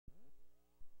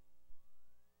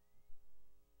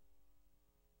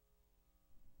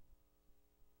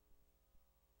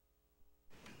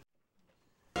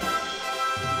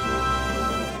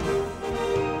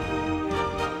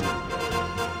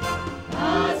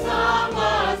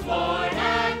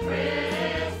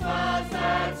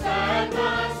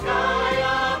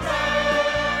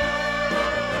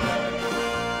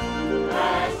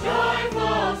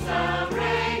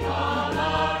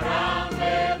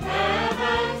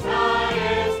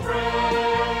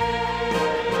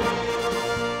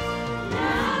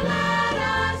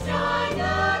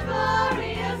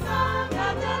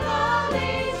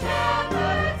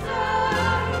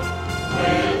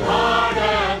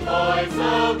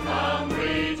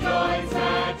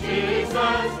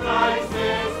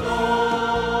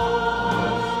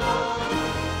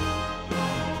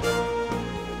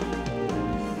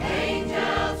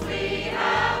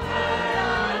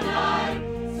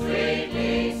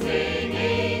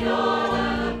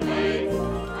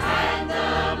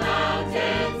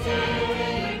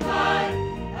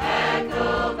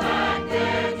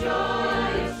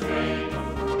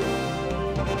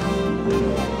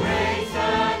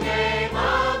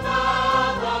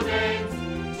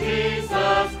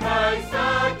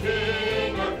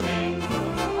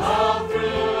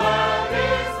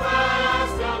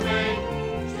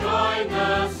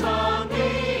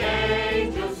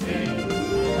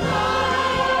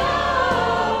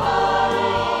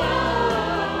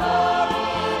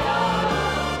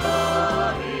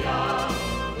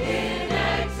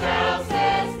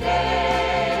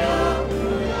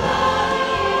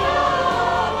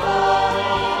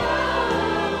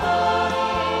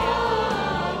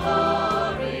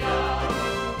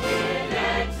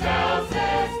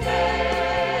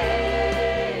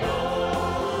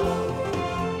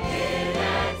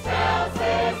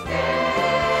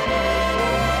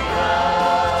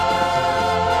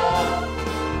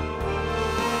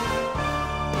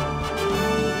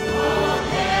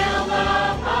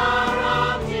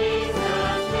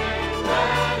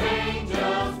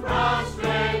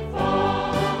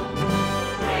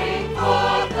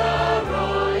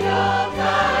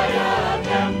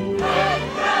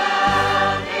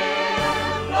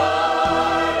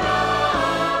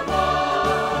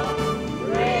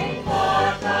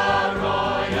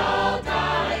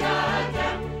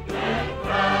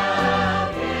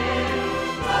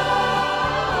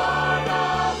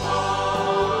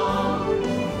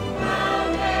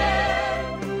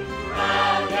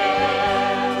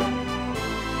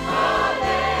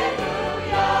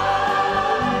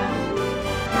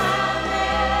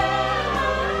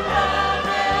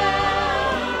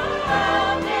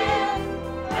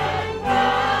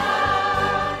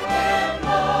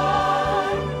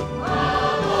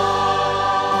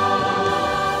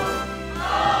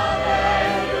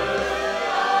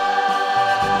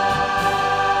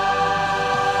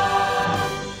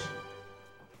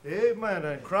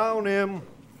Crown him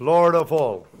Lord of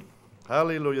all.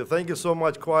 Hallelujah. Thank you so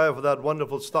much, choir, for that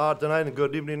wonderful start tonight, and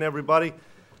good evening, everybody.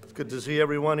 It's good to see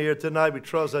everyone here tonight. We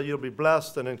trust that you'll be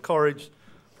blessed and encouraged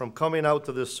from coming out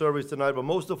to this service tonight. But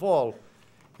most of all,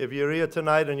 if you're here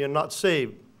tonight and you're not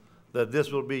saved, that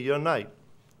this will be your night.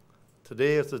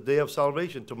 Today is the day of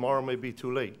salvation. Tomorrow may be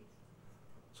too late.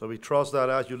 So we trust that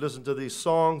as you listen to these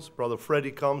songs, Brother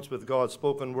Freddie comes with God's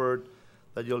spoken word,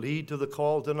 that you'll heed to the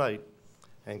call tonight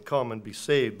and come and be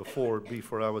saved before it be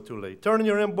forever too late. Turn in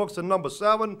your hymn books to number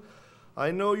 7. I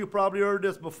know you probably heard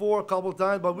this before a couple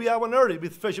times, but we haven't heard it. The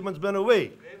fisherman's been away.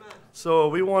 Amen. So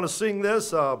we want to sing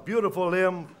this beautiful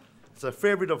hymn. It's a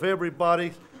favorite of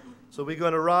everybody. So we're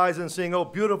going to rise and sing, "Oh,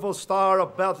 beautiful star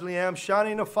of Bethlehem,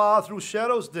 shining afar through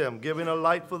shadows dim, giving a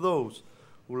light for those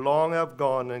who long have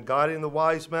gone, and guiding the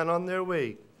wise men on their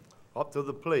way up to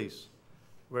the place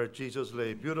where Jesus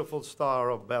lay. Beautiful star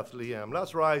of Bethlehem."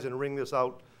 Let's rise and ring this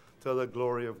out to the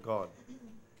glory of God.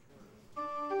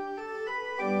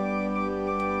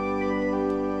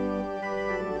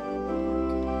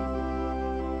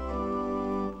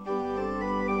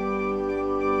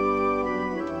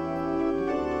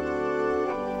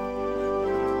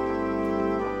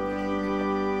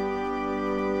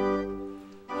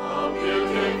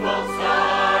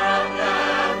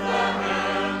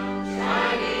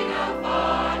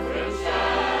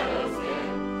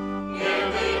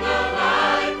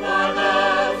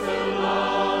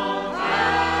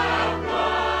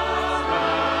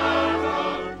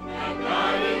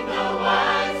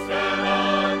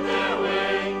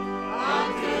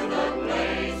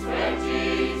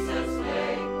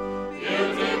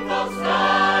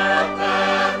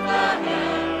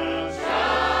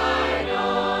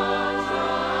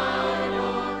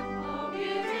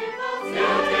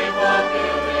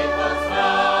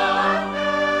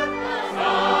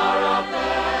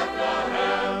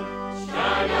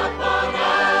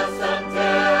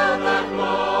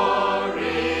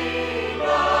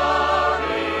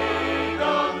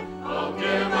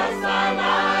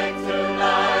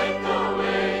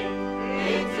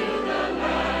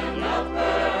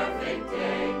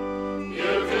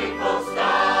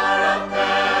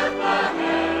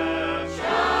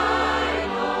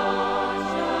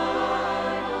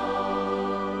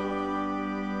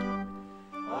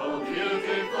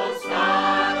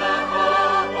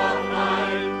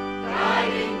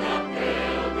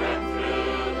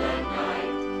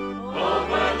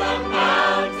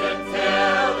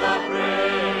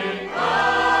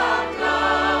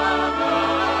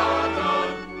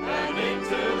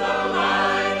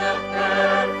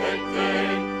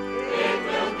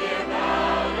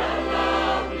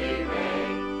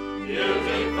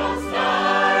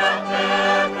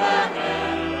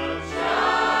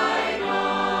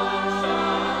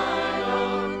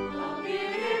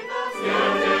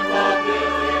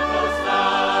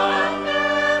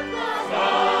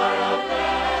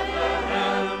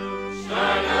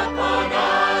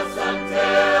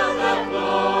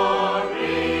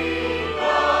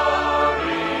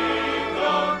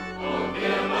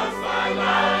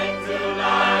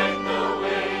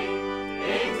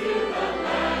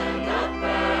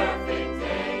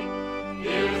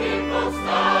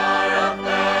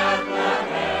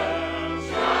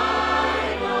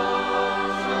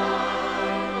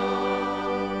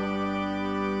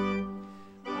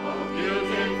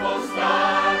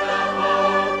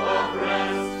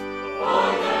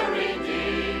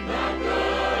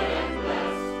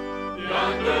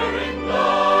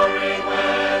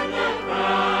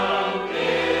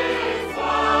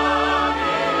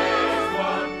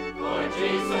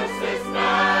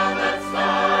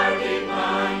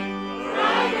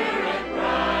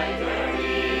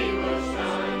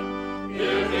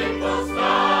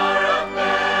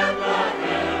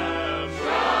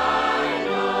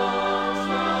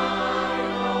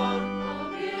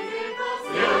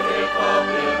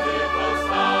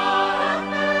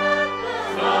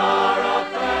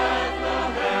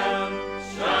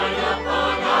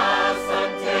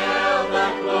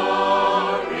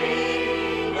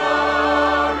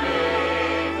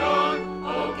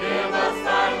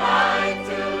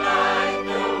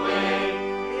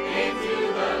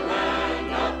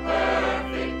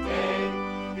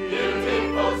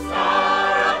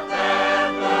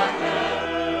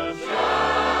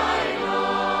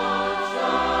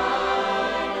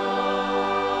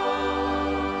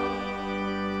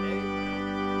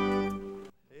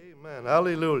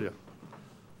 Hallelujah.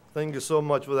 Thank you so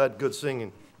much for that good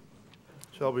singing.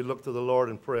 Shall we look to the Lord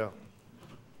in prayer?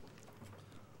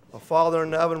 Our Father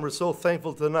in heaven, we're so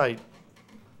thankful tonight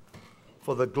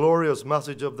for the glorious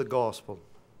message of the gospel.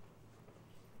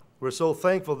 We're so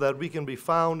thankful that we can be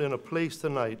found in a place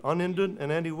tonight, unhindered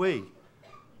in any way,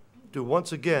 to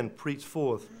once again preach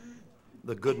forth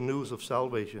the good news of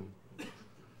salvation.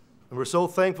 And we're so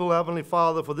thankful, Heavenly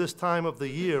Father, for this time of the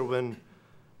year when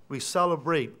we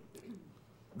celebrate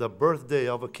the birthday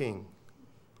of a king.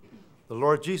 The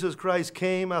Lord Jesus Christ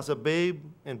came as a babe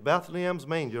in Bethlehem's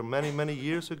manger many, many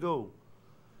years ago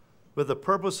with the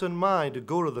purpose in mind to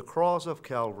go to the cross of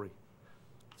Calvary,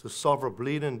 to suffer,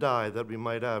 bleed, and die that we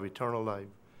might have eternal life.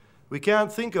 We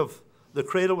can't think of the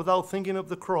cradle without thinking of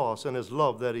the cross and his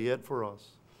love that he had for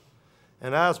us.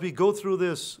 And as we go through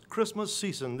this Christmas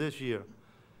season this year,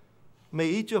 may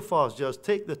each of us just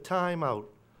take the time out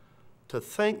to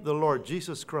thank the Lord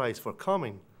Jesus Christ for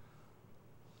coming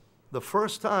the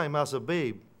first time as a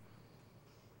babe.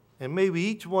 And may we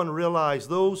each one realize,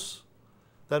 those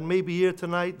that may be here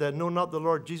tonight that know not the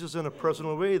Lord Jesus in a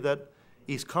personal way, that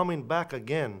he's coming back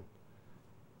again.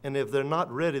 And if they're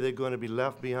not ready, they're going to be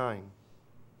left behind.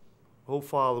 Oh,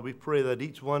 Father, we pray that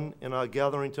each one in our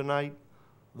gathering tonight,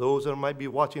 those that might be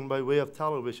watching by way of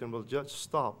television, will just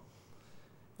stop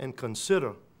and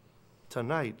consider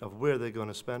tonight of where they're going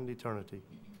to spend eternity.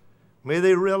 May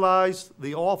they realize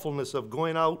the awfulness of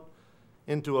going out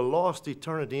into a lost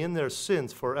eternity in their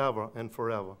sins forever and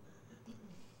forever.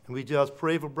 And we just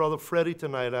pray for Brother Freddie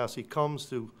tonight as he comes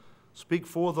to speak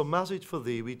forth a message for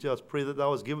thee. We just pray that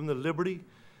thou hast given the liberty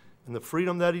and the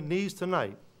freedom that he needs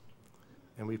tonight.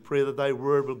 And we pray that thy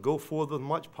word will go forth with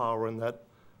much power, and that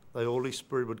thy Holy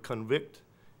Spirit would convict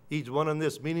each one in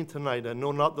this meeting tonight and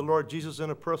know not the Lord Jesus in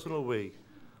a personal way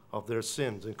of their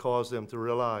sins, and cause them to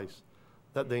realize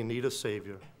that they need a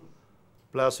Savior.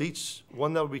 Bless each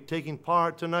one that will be taking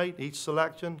part tonight, each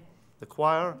selection, the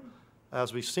choir,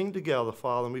 as we sing together,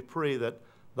 Father, and we pray that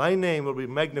thy name will be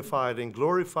magnified and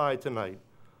glorified tonight.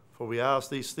 For we ask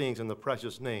these things in the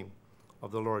precious name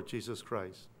of the Lord Jesus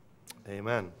Christ.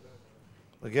 Amen.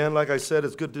 Again, like I said,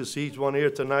 it's good to see each one here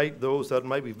tonight. Those that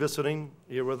might be visiting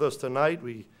here with us tonight,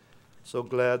 we're so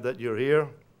glad that you're here.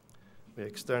 We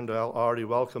extend our hearty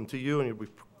welcome to you, and we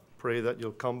pray that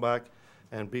you'll come back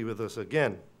and be with us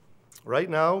again. Right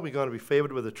now, we're going to be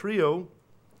favored with a trio,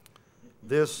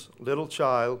 This Little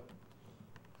Child,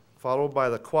 followed by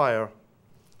the choir,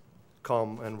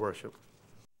 Come and Worship.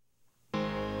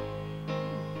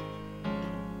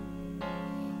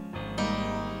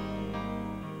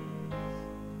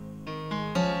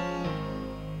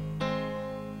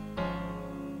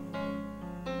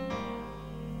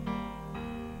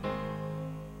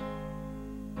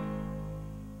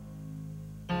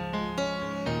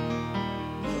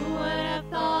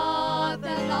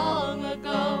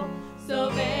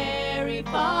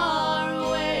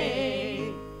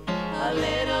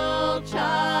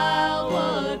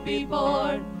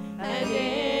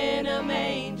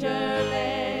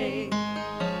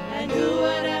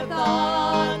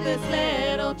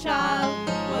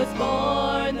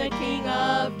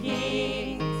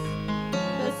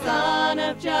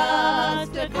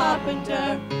 Just a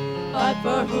carpenter, but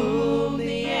for whom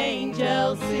the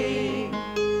angels sing.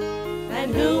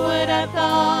 And who would have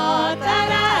thought that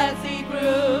as he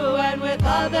grew and with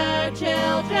other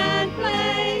children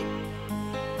played,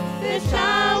 this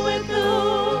child with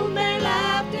whom they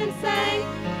laughed and sang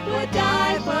would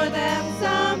die for them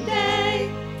someday?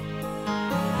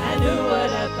 And who would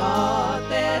have thought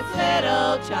this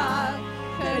little child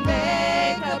could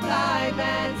make a blind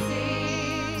man see?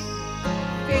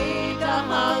 Feed the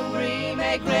hungry,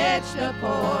 make rich the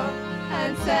poor,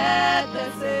 and set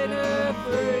the sinner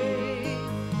free.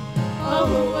 Oh,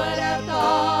 who would have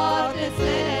thought this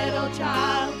little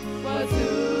child was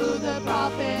who the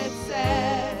prophet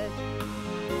said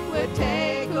would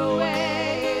take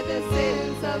away the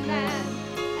sins of man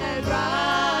and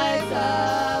rise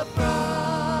up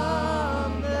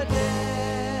from the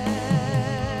dead?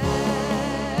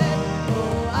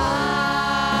 Oh,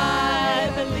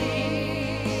 I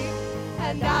believe,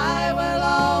 and I will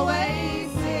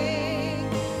always sing,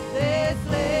 this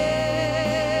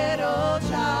little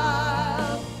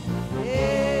child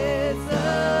is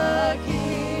the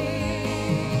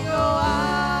King. Oh,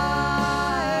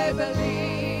 I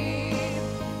believe,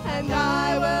 and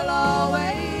I will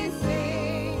always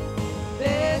sing,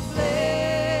 this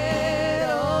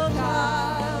little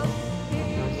child, he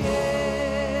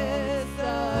is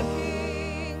the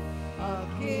King of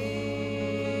kings.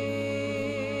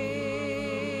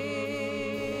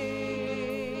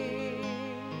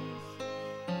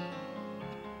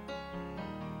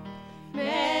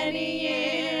 Many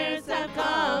years have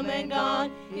come and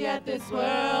gone, yet this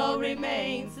world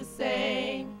remains the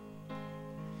same.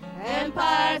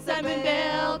 Empires have been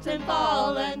built and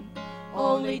fallen,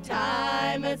 Only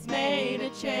time has made a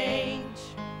change.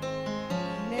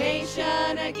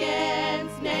 Nation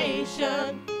against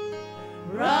nation,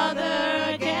 brother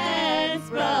against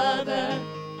brother,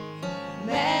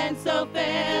 men so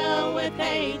filled with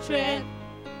hatred,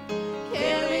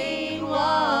 killing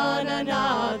one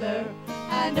another.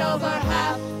 And over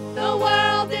half the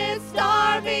world is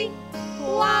starving,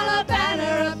 while a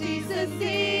banner of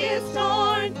decency is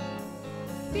torn.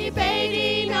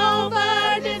 Debating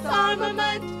over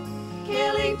disarmament,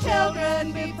 killing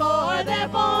children before they're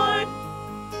born.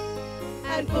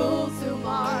 And fools who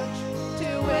march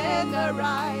to win the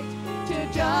right to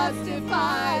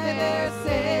justify their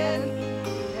sin.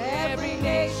 Every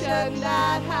nation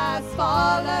that has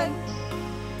fallen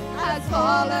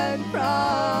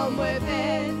from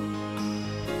within.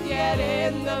 Yet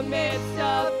in the midst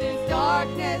of this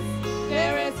darkness,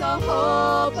 there is a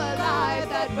hope alive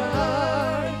that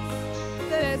burns.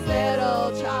 This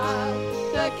little child,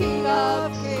 the King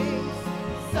of Kings,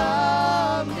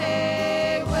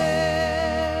 someday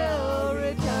will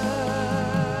return.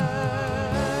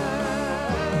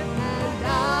 And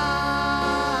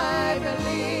I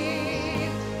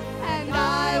believe, and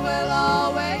I will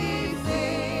always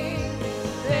sing,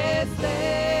 this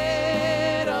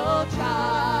little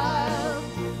child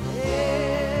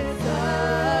is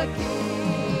a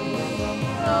king.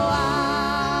 Oh,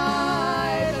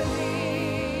 I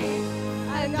believe,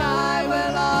 and I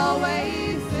will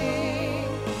always sing,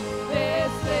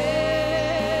 this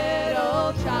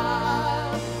little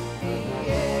child, he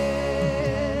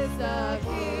is the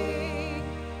King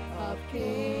of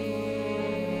Kings.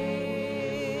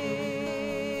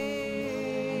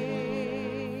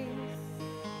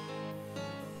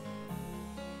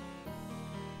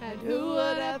 And who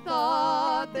would have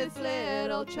thought this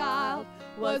little child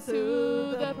was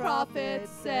who the prophet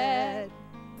said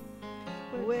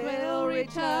will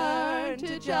return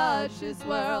to judge this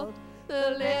world,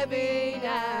 the living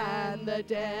and the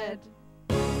dead?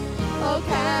 Oh,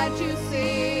 can't you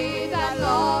see that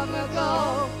long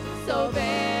ago, so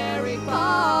very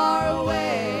far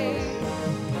away,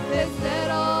 this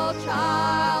little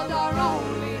child, our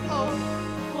only hope,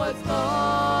 was born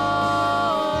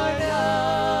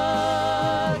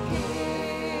a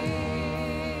king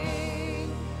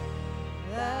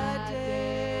that day.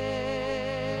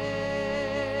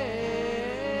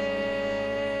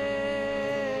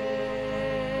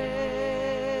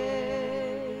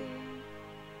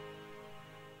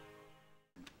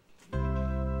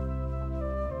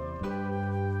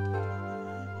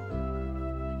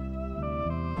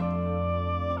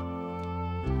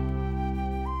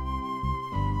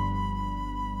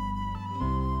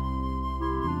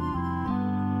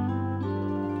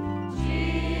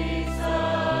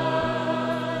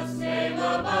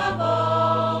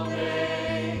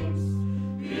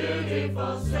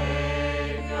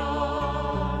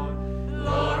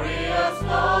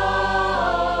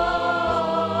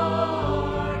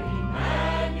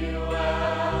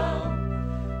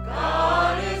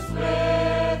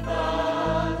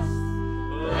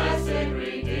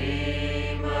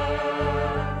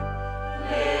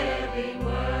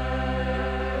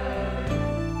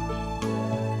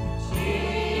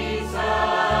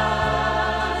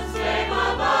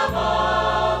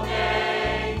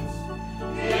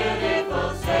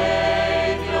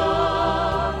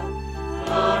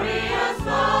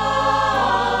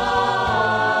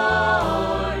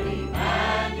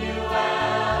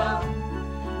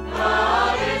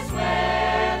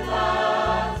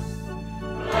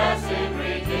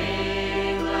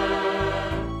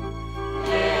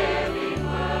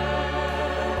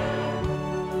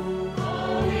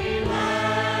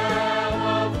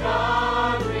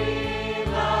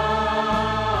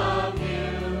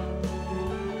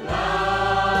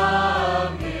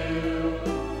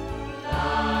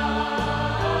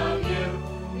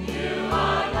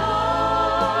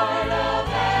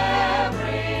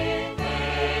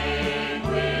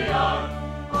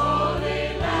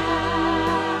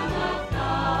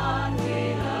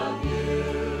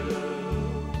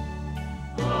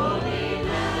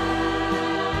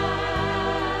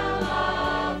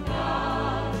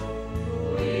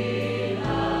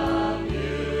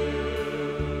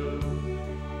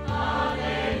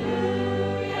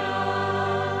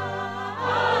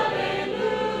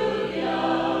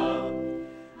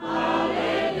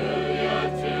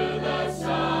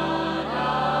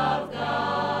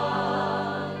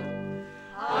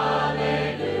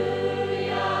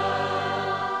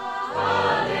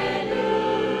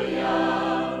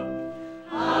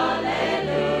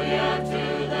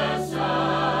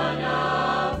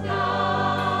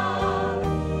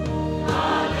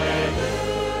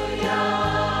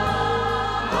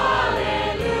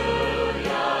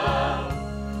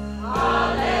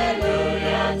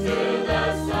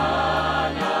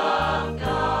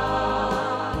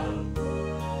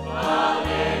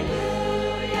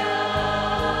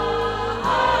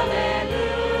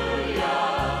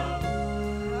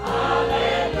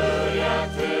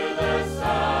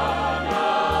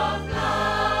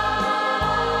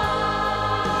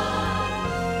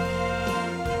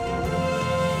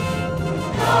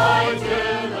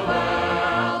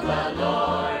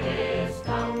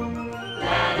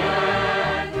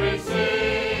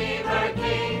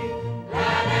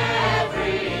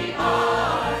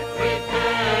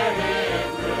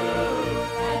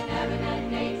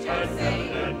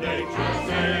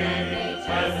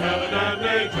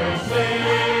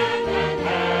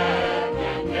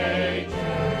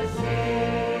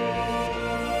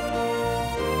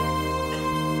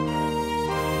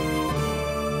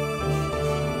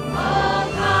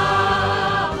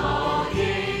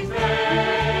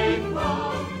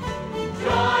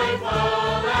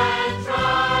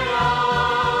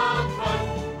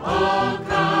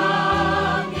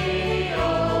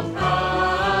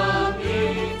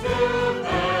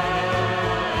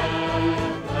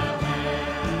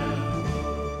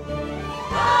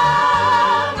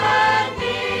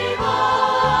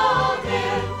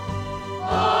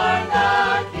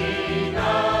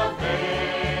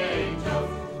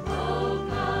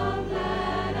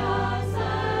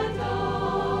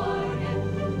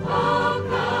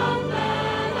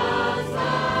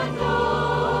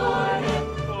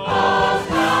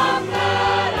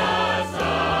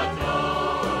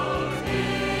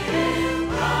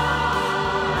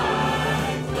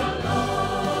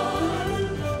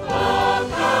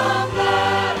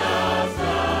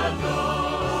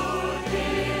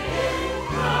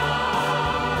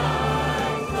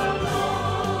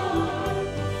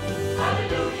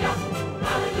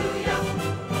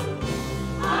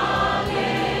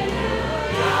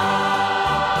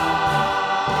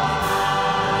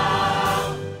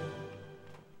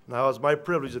 it's my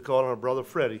privilege to call on our brother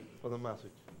Freddie for the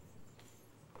message.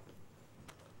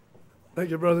 Thank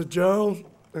you, Brother Jerold,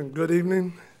 and good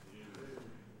evening.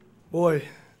 Boy,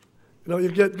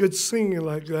 you get good singing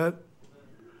like that,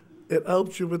 it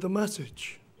helps you with the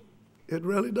message. It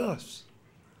really does.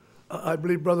 I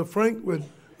believe Brother Frank would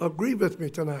agree with me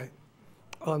tonight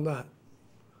on that.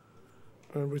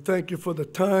 And we thank you for the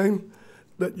time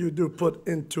that you do put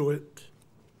into it.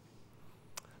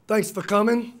 Thanks for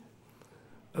coming.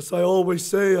 As I always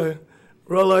say, I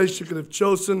realize you could have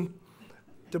chosen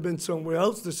to have been somewhere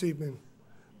else this evening,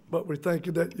 but we thank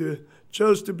you that you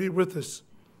chose to be with us.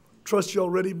 Trust you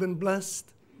already been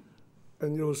blessed,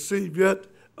 and you'll receive yet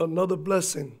another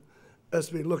blessing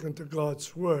as we look into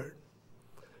God's Word.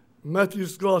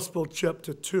 Matthew's Gospel,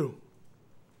 chapter 2.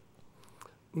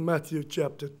 Matthew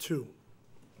chapter 2.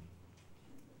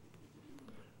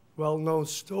 Well-known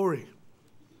story.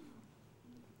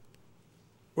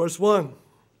 Verse 1.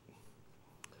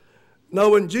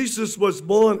 Now when Jesus was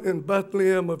born in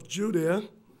Bethlehem of Judea,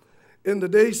 in the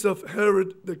days of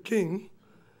Herod the king,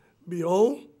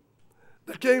 behold,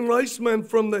 there came wise men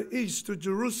from the east to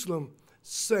Jerusalem,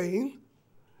 saying,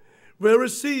 Where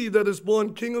is he that is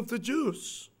born King of the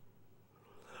Jews?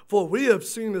 For we have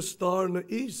seen a star in the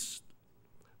east,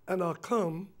 and are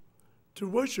come to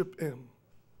worship him.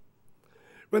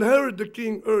 When Herod the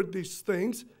king heard these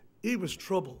things, he was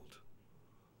troubled,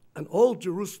 and all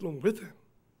Jerusalem with him.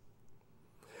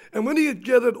 And when he had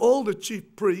gathered all the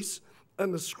chief priests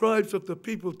and the scribes of the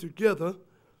people together,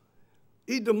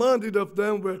 he demanded of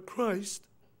them where Christ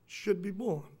should be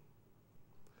born.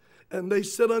 And they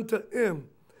said unto him,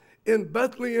 In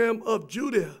Bethlehem of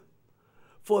Judea,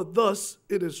 for thus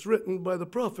it is written by the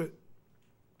prophet,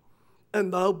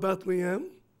 And thou,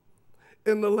 Bethlehem,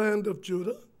 in the land of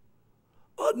Judah,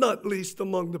 art not least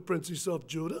among the princes of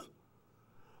Judah,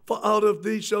 for out of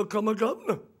thee shall come a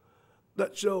governor,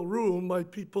 that shall rule my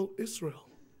people Israel.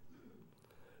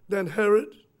 Then Herod,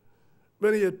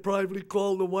 when he had privately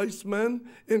called the wise men,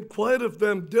 inquired of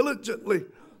them diligently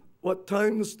what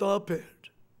time the star appeared.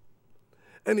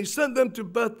 And he sent them to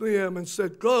Bethlehem and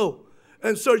said, Go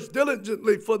and search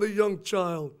diligently for the young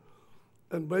child.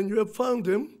 And when you have found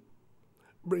him,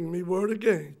 bring me word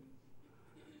again,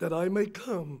 that I may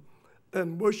come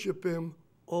and worship him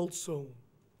also.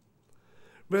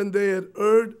 When they had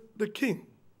heard the king,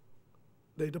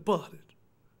 they departed.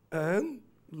 And,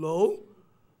 lo,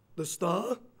 the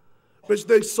star, which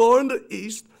they saw in the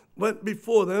east, went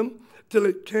before them till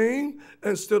it came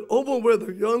and stood over where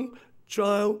the young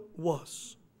child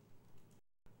was.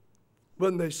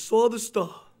 When they saw the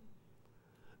star,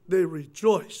 they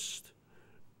rejoiced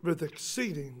with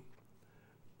exceeding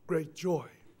great joy.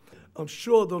 I'm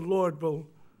sure the Lord will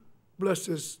bless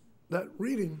that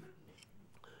reading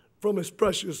from his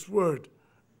precious word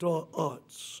to our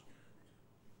hearts.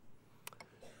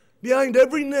 Behind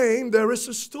every name, there is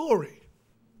a story.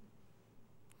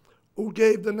 Who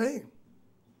gave the name?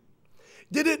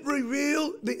 Did it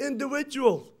reveal the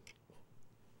individual?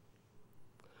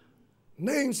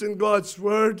 Names in God's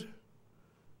word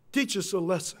teach us a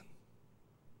lesson.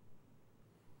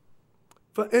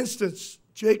 For instance,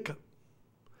 Jacob.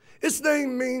 His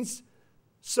name means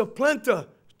supplanter,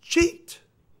 cheat.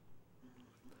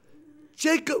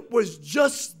 Jacob was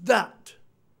just that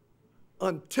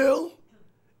until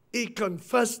he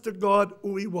confessed to God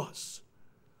who he was.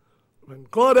 When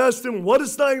God asked him, What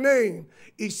is thy name?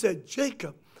 He said,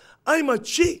 Jacob. I'm a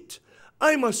cheat.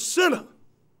 I'm a sinner.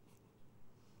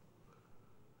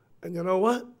 And you know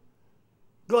what?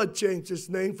 God changed his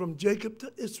name from Jacob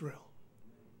to Israel.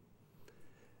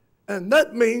 And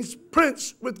that means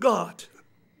prince with God.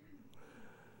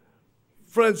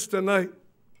 Friends, tonight,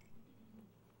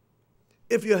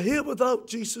 if you're here without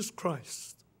Jesus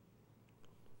Christ,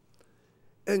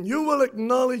 and you will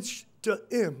acknowledge to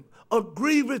him,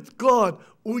 agree with God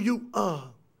who you are,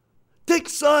 take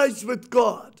sides with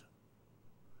God,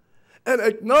 and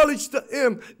acknowledge to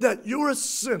him that you're a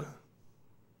sinner,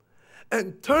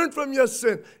 and turn from your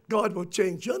sin, God will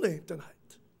change your name tonight.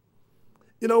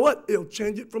 You know what? He'll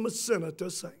change it from a sinner to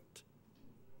a saint.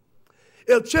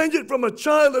 He'll change it from a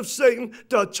child of Satan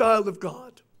to a child of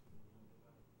God.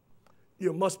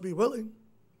 You must be willing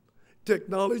to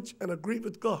acknowledge and agree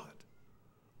with God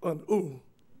on who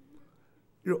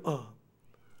you are.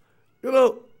 You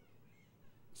know,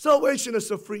 salvation is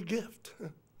a free gift.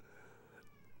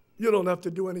 You don't have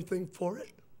to do anything for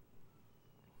it.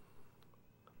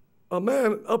 A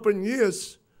man up in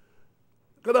years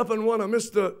got up in one of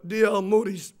Mr. D.L.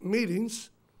 Moody's meetings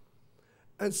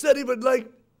and said he would like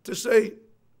to say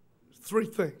three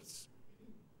things.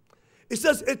 He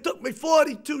says, it took me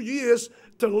 42 years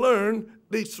to learn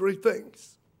these three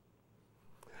things.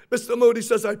 Mr. Moody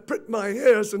says, I pricked my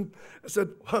hairs and I said,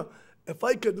 if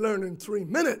I could learn in 3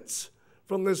 minutes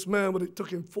from this man, but it took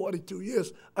him 42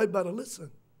 years, I better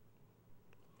listen.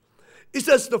 He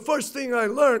says, the first thing I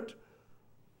learned,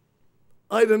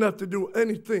 I didn't have to do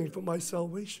anything for my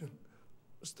salvation.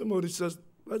 Mr. Moody says,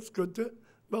 that's good to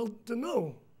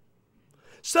know.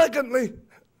 Secondly,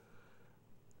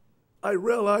 I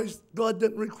realized God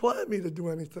didn't require me to do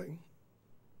anything.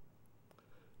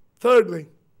 Thirdly,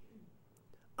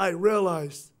 I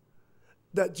realized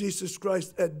that Jesus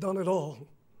Christ had done it all,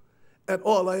 and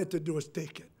all I had to do was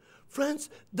take it. Friends,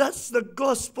 that's the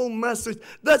gospel message.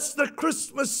 That's the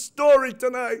Christmas story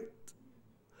tonight.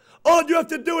 All you have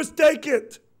to do is take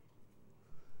it.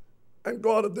 And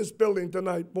go out of this building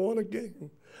tonight, born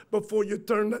again. Before you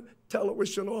turn that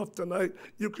television off tonight,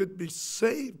 you could be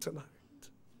saved tonight.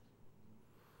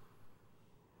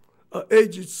 An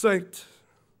aged saint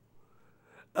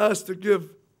asked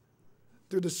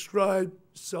to describe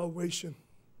salvation.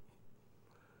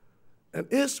 And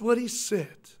here's what he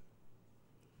said.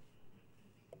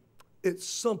 It's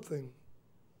something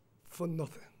for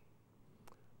nothing.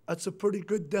 That's a pretty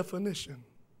good definition.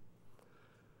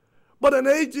 But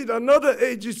another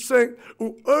aged saint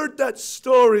who heard that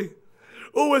story,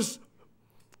 who was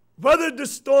weathered the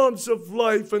storms of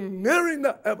life and nearing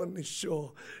the heavenly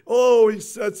shore. Oh, he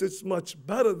says it's much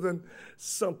better than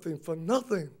something for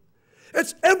nothing.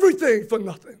 It's everything for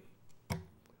nothing.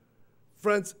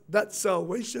 Friends, that's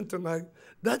salvation tonight.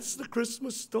 That's the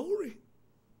Christmas story.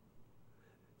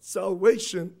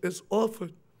 Salvation is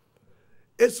offered.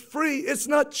 It's free. It's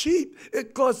not cheap.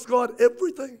 It costs God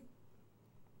everything.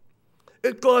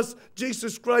 It costs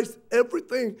Jesus Christ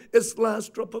everything. His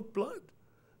last drop of blood,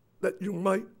 that you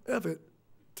might have it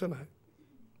tonight.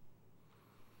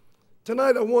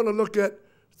 Tonight I want to look at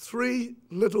 3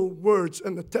 little words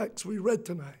in the text we read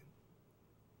tonight.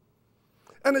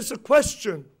 And it's a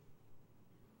question.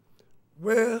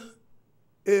 Where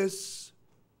is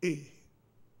he?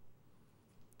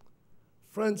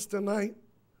 Friends, tonight,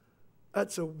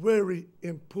 that's a very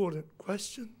important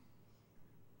question.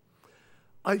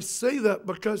 I say that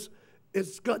because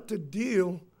it's got to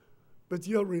deal with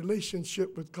your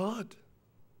relationship with God.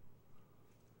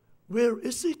 Where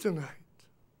is he tonight?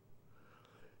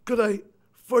 Could I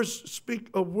first speak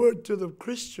a word to the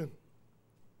Christian?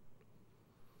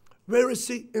 Where is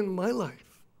he in my life?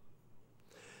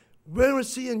 Where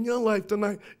is he in your life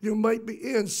tonight? You might be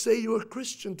here and say you're a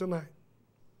Christian tonight.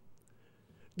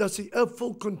 Does he have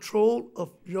full control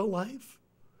of your life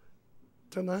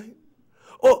tonight?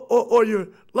 Or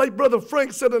you, like Brother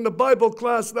Frank said in the Bible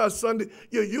class last Sunday,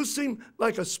 you seem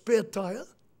like a spare tire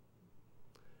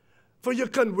for your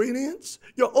convenience.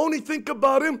 You only think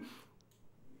about him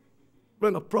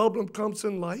when a problem comes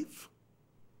in life.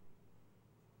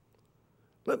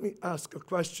 Let me ask a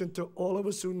question to all of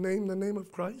us who name the name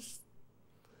of Christ.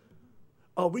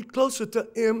 Are we closer to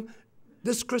him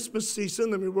this Christmas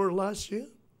season than we were last year?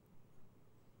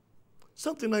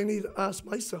 Something I need to ask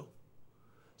myself.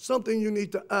 Something you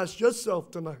need to ask yourself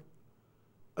tonight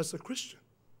as a Christian.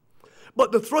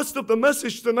 But the thrust of the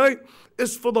message tonight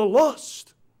is for the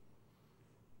lost.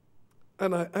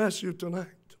 And I ask you tonight,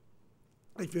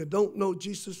 if you don't know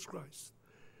Jesus Christ,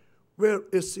 where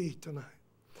is he tonight?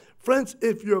 Friends,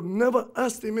 if you've never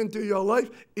asked him into your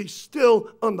life, he's still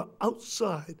on the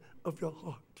outside of your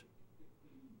heart.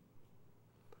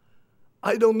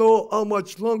 I don't know how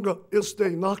much longer he'll stay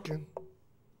knocking.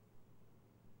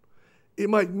 He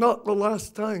might knock the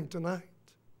last time tonight.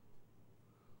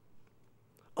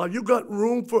 Have you got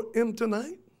room for him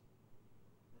tonight?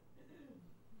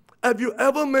 Have you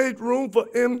ever made room for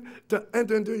him to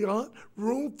enter into your heart?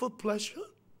 Room for pleasure?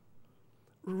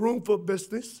 Room for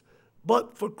business?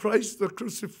 But for Christ the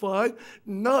crucified,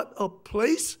 not a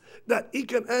place that he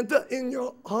can enter in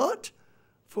your heart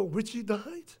for which he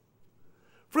died?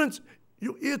 Friends,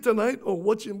 you here tonight or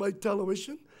watching by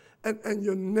television and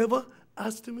you never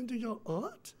asked him into your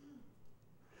heart?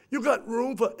 You got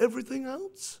room for everything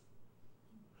else,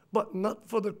 but not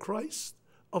for the Christ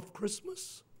of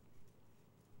Christmas?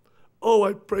 Oh,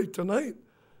 I pray tonight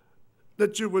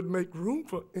that you would make room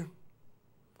for him.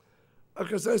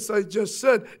 Because as I just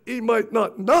said, he might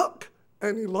not knock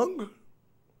any longer.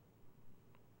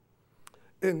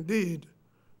 Indeed,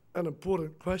 an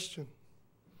important question.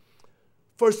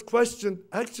 First question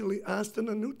actually asked in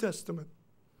the New Testament.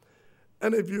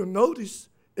 And if you notice,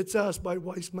 it's asked by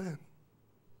wise men.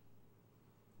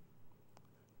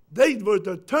 They were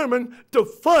determined to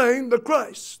find the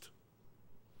Christ.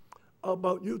 How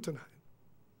about you tonight?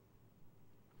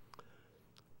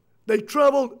 They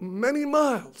traveled many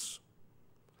miles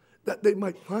that they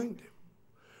might find him.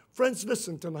 Friends,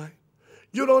 listen tonight.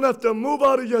 You don't have to move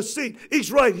out of your seat.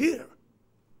 He's right here.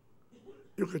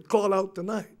 You could call out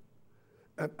tonight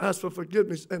and ask for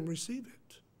forgiveness and receive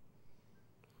it.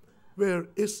 Where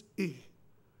is he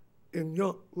in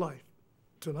your life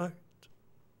tonight?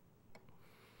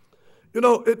 You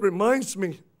know, it reminds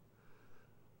me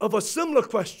of a similar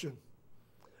question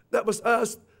that was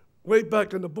asked way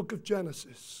back in the book of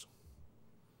Genesis.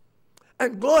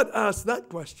 And God asked that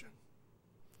question.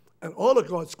 And all of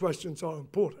God's questions are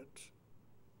important.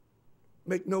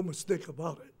 Make no mistake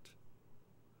about it.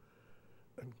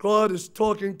 And God is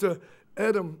talking to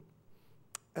Adam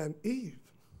and Eve.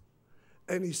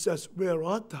 And he says, where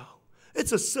art thou?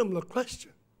 It's a similar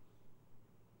question.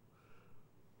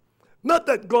 Not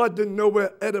that God didn't know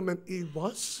where Adam and Eve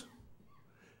was,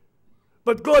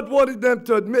 but God wanted them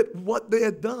to admit what they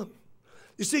had done.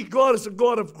 You see, God is a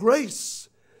God of grace.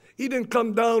 He didn't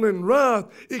come down in wrath.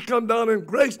 He come down in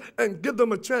grace and give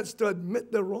them a chance to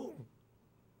admit they're wrong.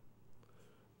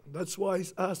 And that's why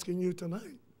he's asking you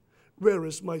tonight, where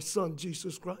is my son,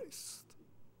 Jesus Christ?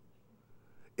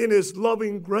 In his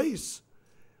loving grace,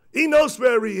 he knows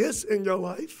where he is in your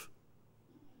life.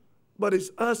 But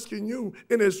he's asking you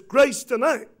in his grace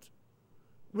tonight,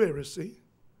 where is he?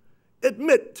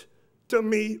 Admit to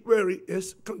me where he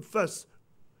is. Confess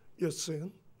your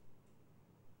sin.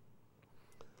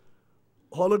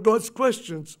 All of God's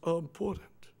questions are important.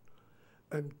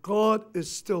 And God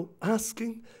is still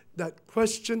asking that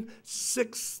question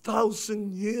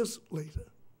 6,000 years later.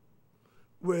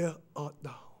 Where art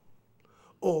thou?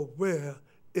 Or where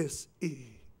is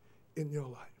he in your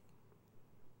life?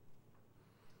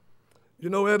 You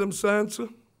know Adam's answer?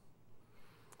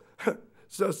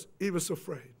 Says he was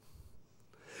afraid.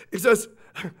 He says,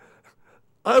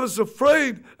 I was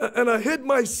afraid and I hid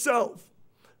myself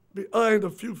behind a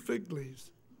few fig leaves.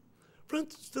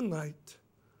 Friends, tonight,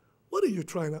 what are you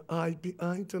trying to hide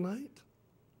behind tonight?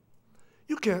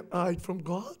 You can't hide from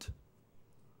God.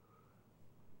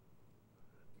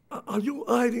 Are you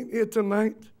hiding here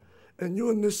tonight and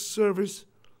you in this service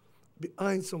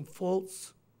behind some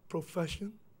false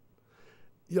profession?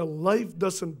 Your life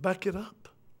doesn't back it up.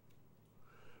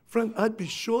 Friend, I'd be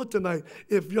sure tonight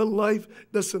if your life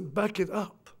doesn't back it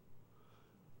up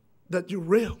that you're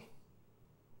real.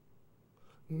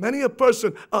 Many a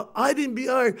person are hiding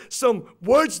behind some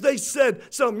words they said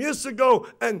some years ago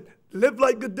and lived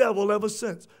like the devil ever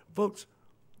since. Folks,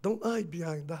 don't hide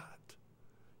behind that.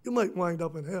 You might wind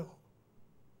up in hell.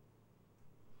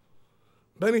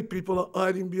 Many people are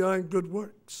hiding behind good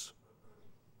works.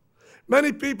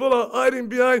 Many people are hiding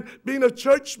behind being a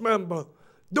church member,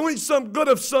 doing some good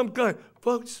of some kind.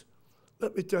 Folks,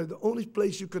 let me tell you, the only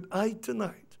place you could hide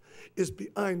tonight is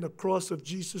behind the cross of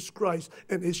Jesus Christ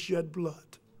and his shed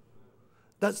blood.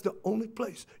 That's the only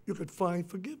place you could find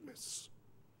forgiveness.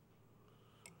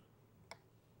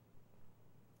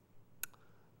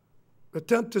 The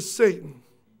tempter Satan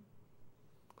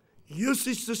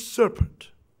uses the serpent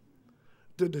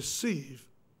to deceive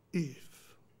Eve.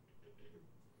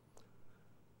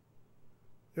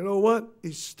 You know what?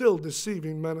 He's still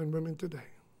deceiving men and women today.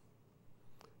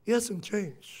 He hasn't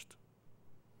changed.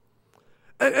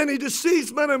 And he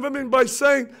deceives men and women by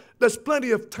saying, there's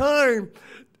plenty of time.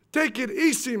 Take it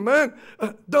easy, man.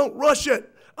 Don't rush it.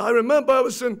 I remember I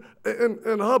was in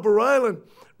Harbor Island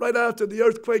right after the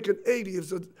earthquake in 80. It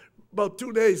was about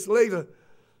 2 days later.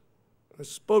 I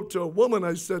spoke to a woman.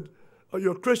 I said, are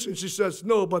you a Christian? She says,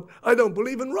 no, but I don't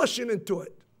believe in rushing into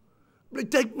it. But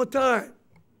take my time.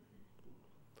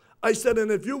 I said,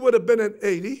 and if you would have been in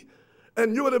 80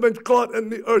 and you would have been caught in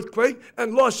the earthquake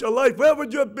and lost your life, where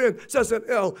would you have been? So I said,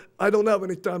 hell, I don't have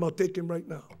any time. I'll take him right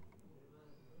now.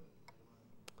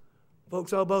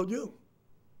 Folks, how about you?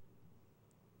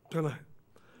 Tonight.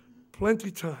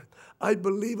 Plenty time. I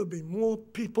believe there'll be more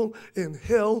people in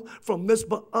hell from this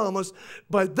Bahamas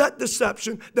by that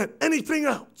deception than anything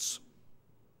else.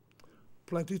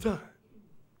 Plenty time.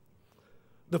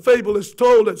 The fable is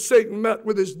told that Satan met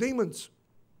with his demons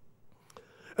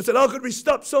and said, how could we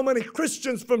stop so many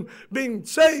Christians from being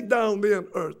saved down there on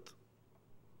earth?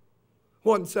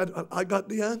 One said, I got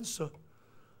the answer.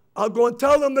 I'll go and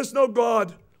tell them there's no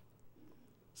God.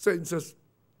 Satan says,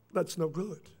 that's no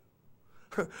good.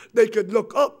 They could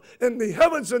look up in the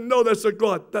heavens and know there's a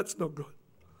God. That's no good.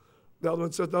 The other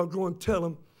one says, I'll go and tell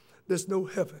them there's no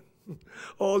heaven.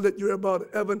 All that you hear about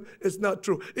heaven is not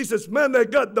true. He says, man, they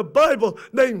got the Bible.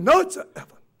 They know it's a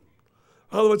heaven.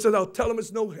 The other one said, I'll tell them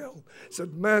it's no hell. He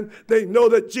said, man, they know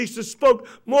that Jesus spoke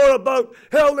more about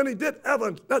hell than he did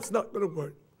heaven. That's not going to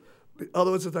work. The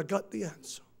other one says, I got the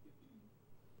answer.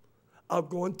 I'll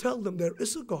go and tell them there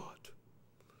is a God.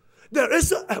 There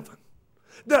is a heaven.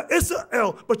 There is a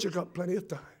hell, but you got plenty of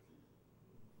time.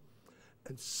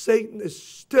 And Satan is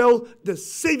still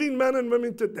deceiving men and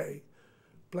women today.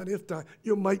 Plenty of time.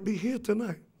 You might be here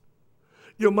tonight.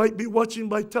 You might be watching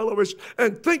by television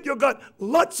and think you got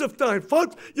lots of time.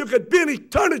 Folks, you could be in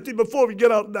eternity before we get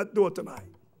out that door tonight.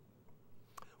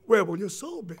 Where will your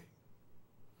soul be?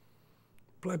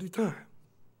 Plenty of time.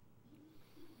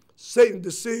 Satan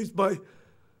deceives by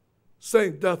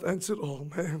saying death ends it all,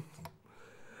 man.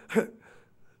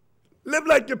 Live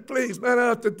like you please, man.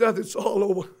 After death, it's all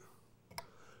over.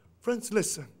 Friends,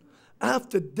 listen.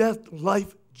 After death,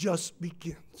 life just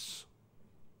begins.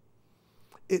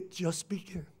 It just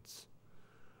begins.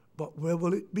 But where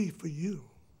will it be for you?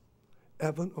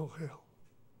 Heaven or hell?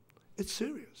 It's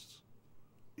serious.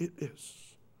 It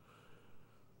is.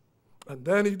 And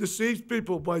then he deceives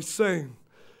people by saying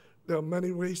there are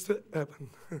many ways to heaven.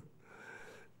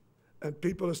 And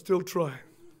people are still trying.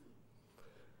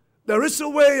 There is a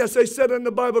way, as I said in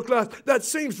the Bible class, that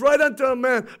seems right unto a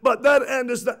man, but that end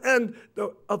is the end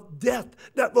of death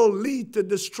that will lead to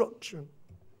destruction.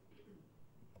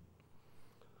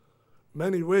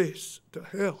 Many ways to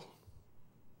hell,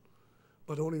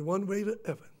 but only one way to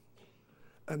heaven,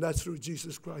 and that's through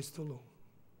Jesus Christ alone.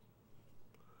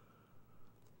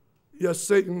 Yes,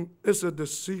 Satan is a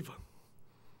deceiver.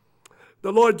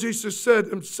 The Lord Jesus said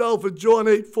himself in John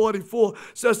 8:44,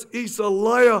 says he's a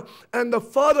liar and the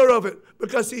father of it,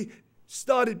 because he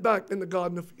started back in the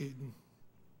Garden of Eden.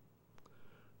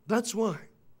 That's why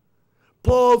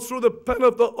Paul, through the pen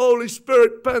of the Holy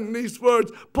Spirit, penned these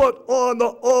words, put on the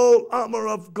whole armor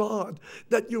of God,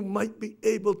 that you might be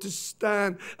able to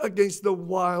stand against the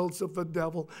wiles of the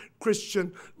devil.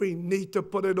 Christian, we need to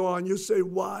put it on. You say,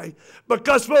 why?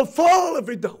 Because we'll fall if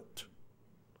we don't.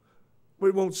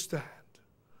 We won't stand.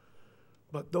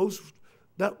 But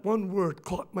that one word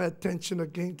caught my attention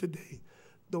again today,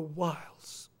 the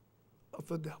wiles of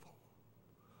the devil.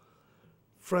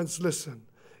 Friends, listen,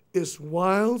 his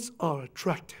wiles are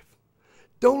attractive.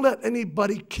 Don't let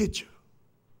anybody kid you.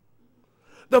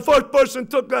 The first person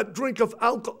took that drink of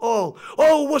alcohol.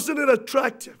 Oh, wasn't it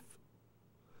attractive?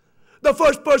 The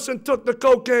first person took the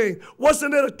cocaine.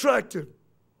 Wasn't it attractive?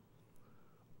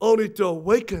 Only to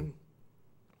awaken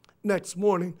next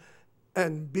morning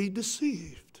and be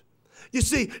deceived. You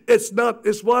see, his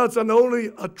wiles are not only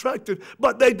attractive,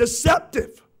 but they're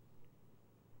deceptive.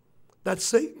 That's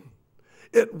Satan.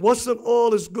 It wasn't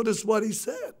all as good as what he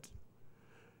said.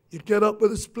 You get up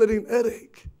with a splitting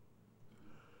headache.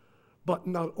 But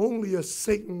not only are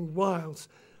Satan's wiles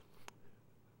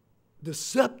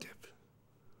deceptive,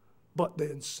 but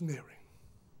they're ensnaring.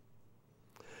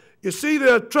 You see,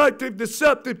 they're attractive,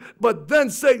 deceptive, but then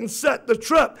Satan set the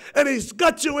trap, and he's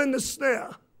got you in the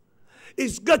snare.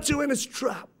 He's got you in his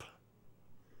trap.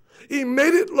 He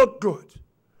made it look good.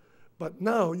 But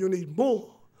now you need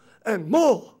more and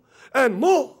more and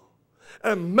more.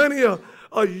 And many a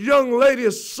young lady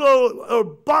has sold her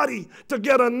body to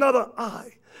get another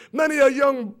eye. Many a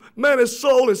young man has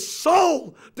sold his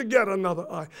soul to get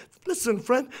another eye. Listen,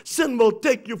 friend, sin will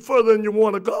take you further than you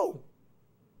want to go.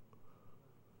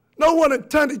 No one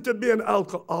intended to be an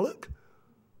alcoholic.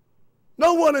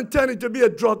 No one intended to be a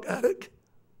drug addict.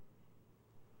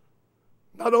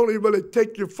 Not only will it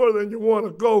take you further than you want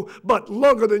to go, but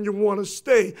longer than you want to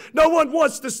stay. No one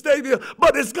wants to stay there,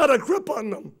 but it's got a grip on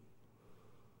them.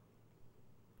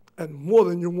 And more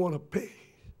than you want to pay.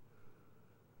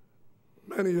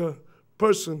 Many a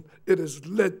person, it has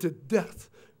led to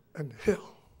death and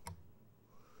hell.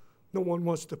 No one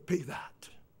wants to pay that.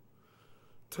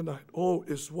 Tonight, oh,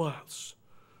 his wiles.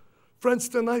 Friends,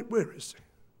 tonight, where is he?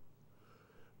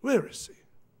 Where is he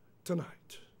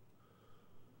tonight?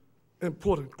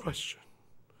 Important question.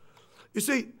 You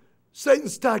see,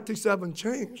 Satan's tactics haven't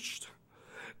changed.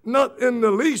 Not in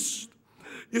the least.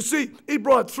 You see, he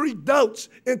brought 3 doubts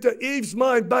into Eve's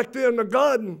mind back there in the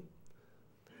garden.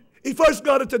 He first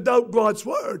got her to doubt God's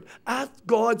word. Hath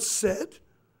God said?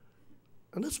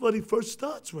 And that's what he first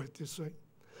starts with, you see.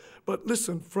 But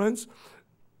listen, friends,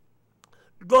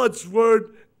 God's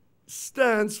word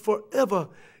stands forever.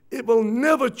 It will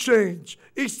never change.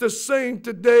 He's the same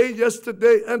today,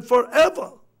 yesterday, and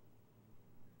forever.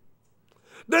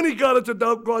 Then he got her to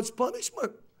doubt God's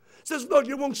punishment. Says, look,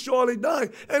 you won't surely die.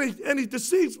 And he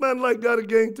deceives men like that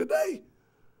again today.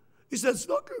 He says,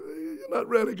 look, you're not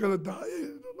really going to die.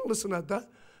 Don't listen at that.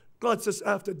 God says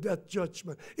after death,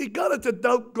 judgment. He got her to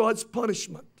doubt God's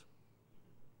punishment.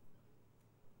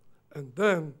 And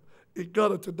then he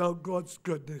got her to doubt God's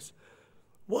goodness.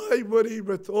 Why would he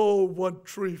withhold one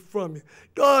tree from you?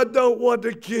 God don't want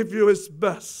to give you his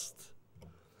best.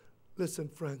 Listen,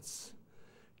 friends,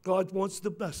 God wants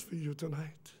the best for you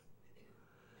tonight.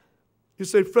 You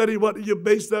say, Freddie, what do you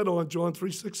base that on? John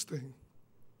 3:16.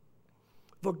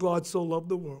 For God so loved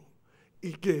the world,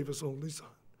 he gave his only son.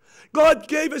 God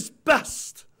gave his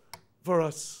best for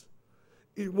us.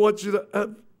 He wants you to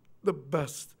have the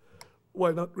best.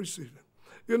 Why not receive it?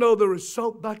 You know the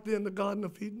result back there in the Garden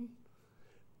of Eden?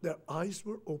 Their eyes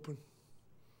were open.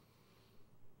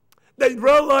 They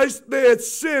realized they had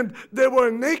sinned. They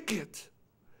were naked.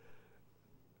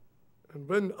 And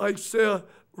when Isaiah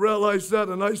realized that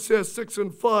in Isaiah 6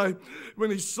 and 5,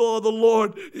 when he saw the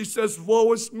Lord, he says,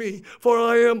 woe is me, for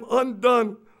I am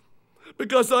undone,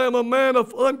 because I am a man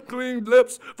of unclean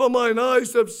lips, for mine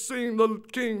eyes have seen the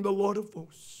King, the Lord of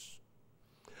hosts.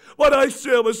 What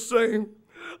Isaiah was saying,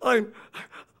 I'm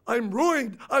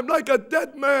ruined. I'm like a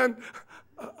dead man.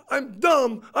 I'm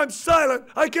dumb. I'm silent.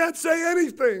 I can't say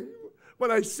anything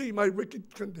when I see my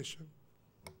wicked condition.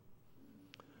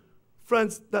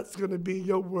 Friends, that's going to be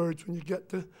your words when you get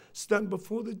to stand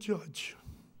before the judge.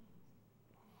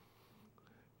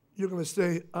 You're going to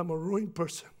say, I'm a ruined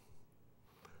person.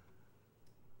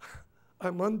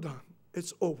 I'm undone.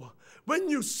 It's over. When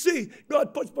you see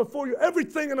God puts before you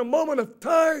everything in a moment of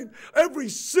time, every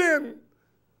sin,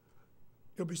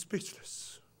 you'll be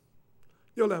speechless.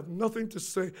 You'll have nothing to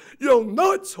say. You'll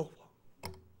know it's over.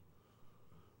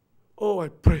 Oh, I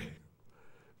pray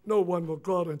no one will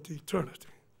go out into eternity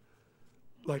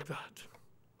like that.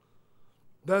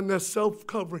 Then there's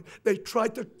self-covering. They try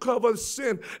to cover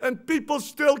sin, and people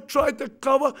still try to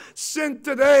cover sin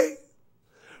today.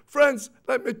 Friends,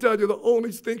 let me tell you, the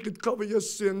only thing that could cover your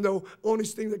sin, the only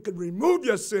thing that could remove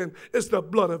your sin is the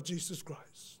blood of Jesus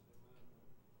Christ.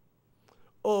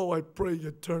 Oh, I pray you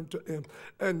turn to him.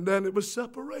 And then it was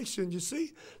separation, you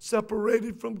see?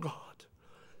 Separated from God.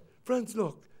 Friends,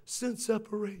 look, sin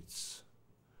separates.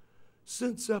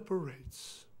 Sin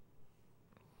separates.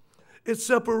 It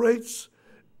separates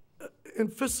in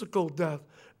physical death.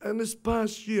 And this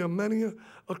past year, many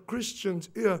Christians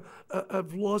here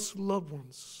have lost loved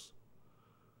ones.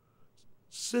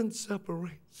 Sin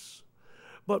separates.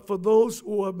 But for those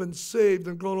who have been saved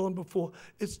and gone on before,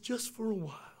 it's just for a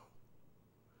while.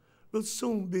 We'll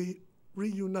soon be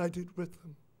reunited with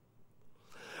them.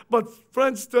 But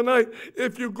friends, tonight,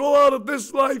 if you go out of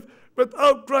this life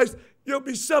without Christ, you'll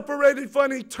be separated for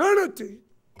an eternity.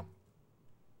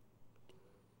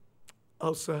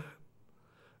 How sad.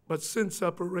 But sin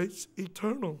separates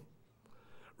eternal.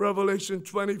 Revelation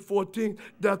 20:14,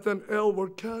 death and hell were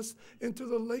cast into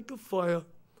the lake of fire.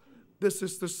 This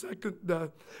is the second death.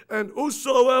 And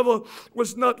whosoever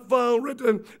was not found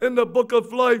written in the book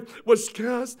of life was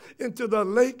cast into the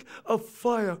lake of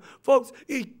fire. Folks,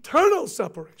 eternal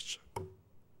separation.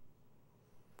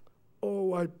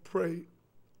 Oh, I pray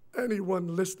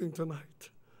anyone listening tonight,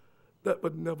 that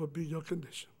would never be your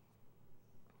condition.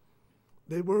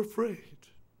 They were afraid.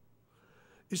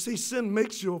 You see, sin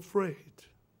makes you afraid.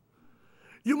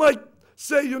 You might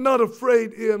say you're not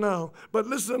afraid here now, but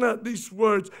listen at these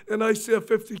words in Isaiah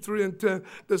 53 and 10.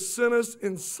 The sinners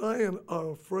in Zion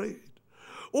are afraid.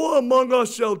 Who among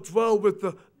us shall dwell with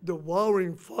the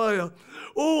devouring fire?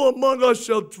 Who among us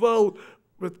shall dwell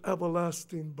with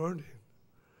everlasting burning?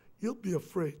 You'll be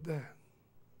afraid then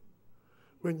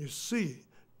when you see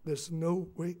there's no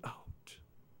way out.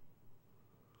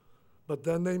 But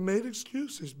then they made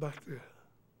excuses back there.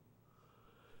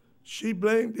 He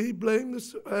blamed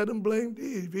Adam blamed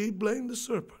Eve, he blamed the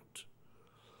serpent.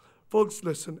 Folks,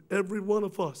 listen, every one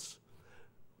of us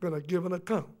going to give an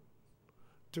account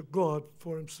to God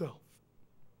for himself.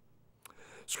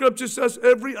 Scripture says,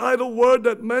 every idle word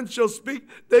that men shall speak,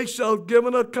 they shall give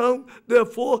an account,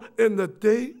 therefore, in the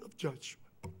day of judgment.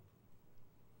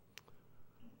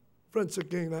 Friends,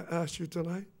 again, I ask you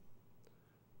tonight,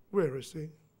 where is he?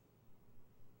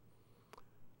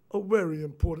 A very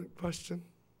important question.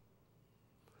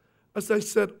 As I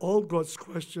said, all God's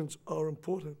questions are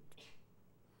important.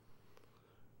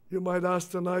 You might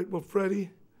ask tonight, well,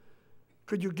 Freddie,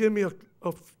 could you give me a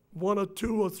one or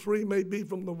two or three maybe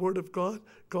from the Word of God?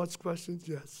 God's questions,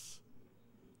 yes.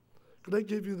 Could I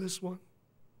give you this one?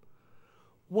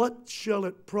 What shall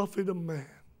it profit a man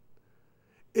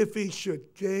if he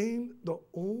should gain the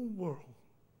whole world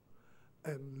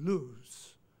and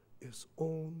lose his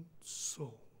own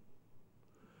soul?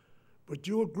 Would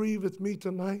you agree with me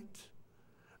tonight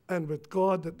and with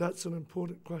God that that's an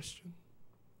important question?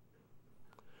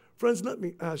 Friends, let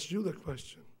me ask you the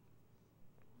question.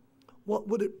 What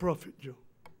would it profit you?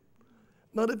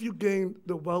 Not if you gained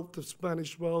the wealth of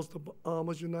Spanish Wells, the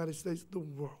Bahamas, United States, the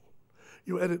world.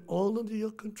 You had it all under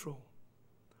your control.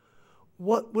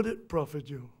 What would it profit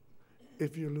you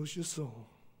if you lose your soul?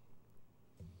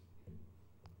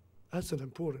 That's an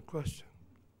important question.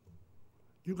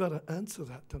 You got to answer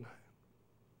that tonight.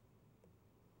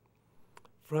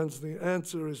 Friends, the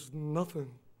answer is nothing.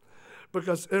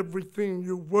 Because everything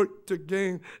you worked to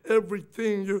gain,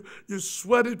 everything you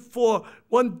sweated for,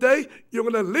 one day you're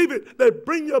going to leave it. They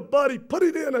bring your body, put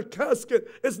it in a casket.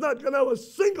 It's not going to have a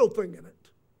single thing in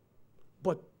it.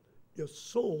 But your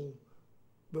soul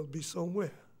will be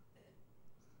somewhere,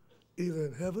 either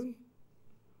in heaven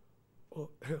or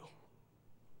hell.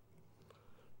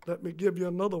 Let me give you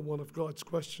another one of God's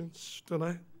questions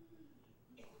tonight.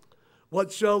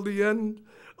 What shall the end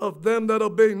of them that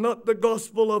obey not the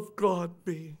gospel of God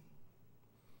be?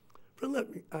 Friend, let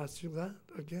me ask you that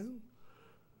again.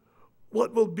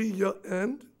 What will be your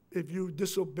end if you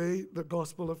disobey the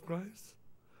gospel of Christ?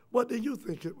 What do you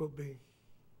think it will be?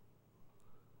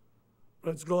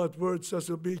 Friends, God's word says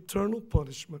it will be eternal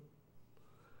punishment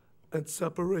and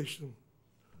separation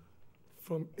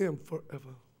from Him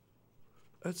forever.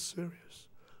 That's serious.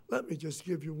 Let me just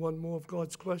give you one more of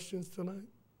God's questions tonight.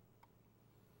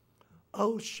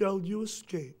 How shall you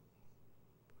escape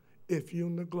if you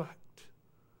neglect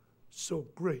so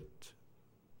great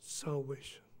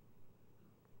salvation?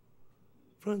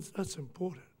 Friends, that's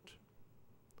important.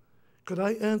 Could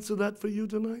I answer that for you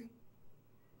tonight?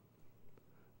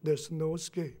 There's no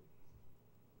escape.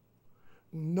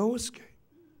 No escape.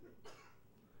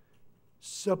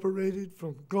 Separated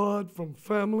from God, from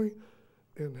family,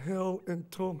 in hell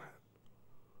and torment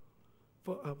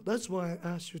forever. That's why I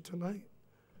ask you tonight,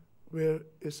 where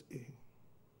is He?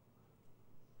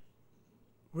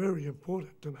 Very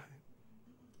important tonight.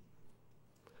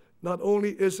 Not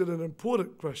only is it an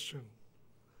important question,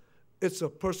 it's a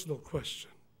personal question.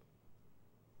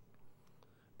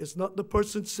 It's not the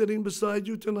person sitting beside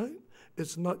you tonight.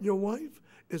 It's not your wife.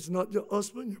 It's not your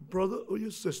husband, your brother, or your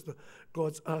sister.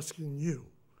 God's asking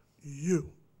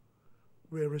you,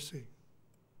 where is He?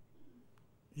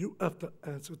 You have to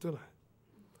answer tonight.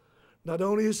 Not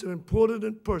only is it important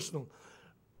and personal,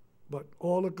 but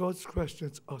all of God's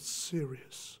questions are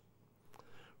serious.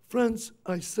 Friends,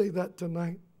 I say that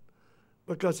tonight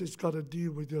because it's got to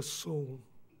deal with your soul.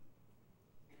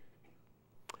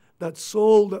 That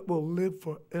soul that will live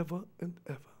forever and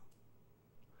ever.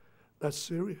 That's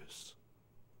serious.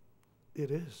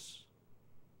 It is.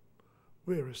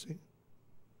 Where is He?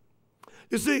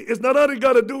 You see, it's not only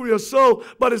got to do with your soul,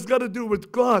 but it's got to do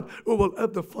with God, who will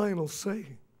have the final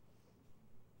say.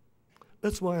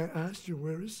 That's why I asked you,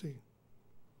 where is He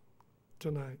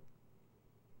tonight?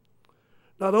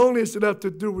 Not only does it have to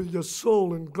do with your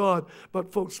soul and God,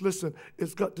 but folks, listen,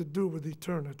 it's got to do with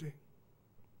eternity.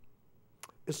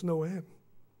 It's no end.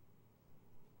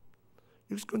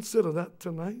 You just consider that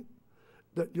tonight,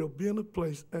 that you'll be in a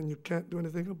place and you can't do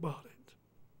anything about it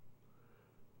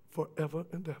forever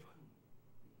and ever.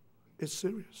 It's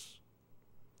serious.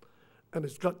 And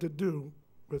it's got to do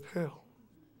with hell.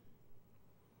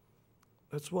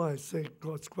 That's why I say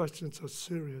God's questions are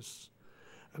serious.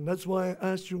 And that's why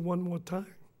I ask you one more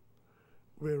time,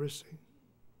 where is He?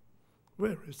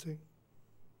 Where is He?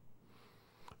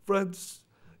 Friends,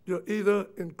 you're either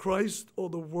in Christ or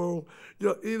the world.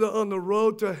 You're either on the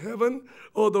road to heaven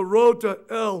or the road to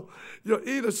hell. You're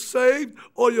either saved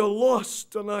or you're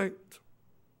lost tonight.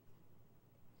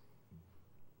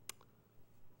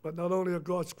 But not only are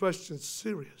God's questions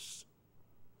serious,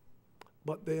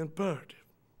 but they're imperative.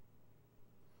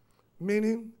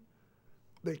 Meaning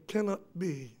they cannot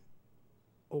be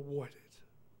avoided.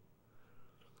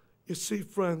 You see,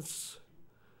 friends,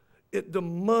 it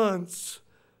demands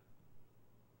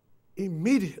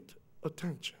immediate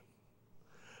attention.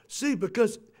 See,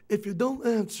 because if you don't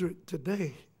answer it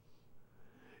today,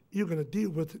 you're going to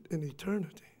deal with it in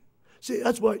eternity. See,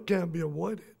 that's why it can't be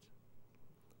avoided.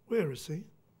 Where is He?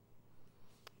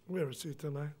 Where is He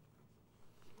tonight?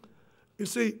 You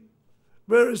see,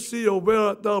 where is He or where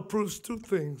art thou proves two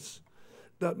things.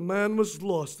 That man was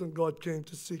lost and God came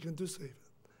to seek and to save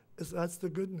him. That's the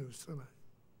good news tonight.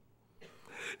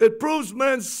 It proves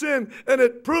man's sin and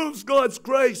it proves God's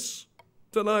grace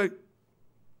tonight.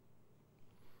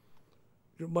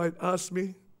 You might ask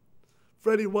me,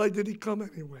 Freddie, why did He come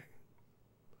anyway?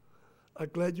 I'm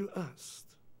glad you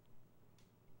asked.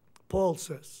 Paul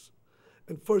says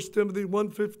in 1 Timothy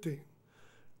 1:15,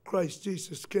 Christ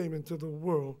Jesus came into the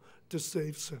world to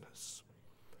save sinners.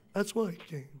 That's why He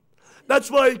came. That's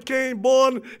why He came,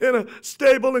 born in a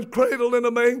stable and cradled in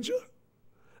a manger,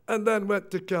 and then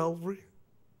went to Calvary,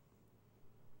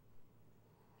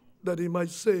 that He might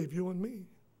save you and me.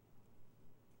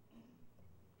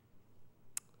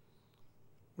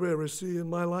 Where is He in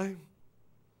my life?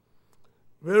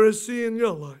 Where is He in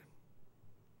your life?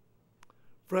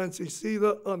 Friends, He's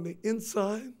either on the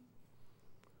inside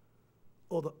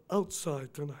or the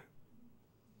outside tonight.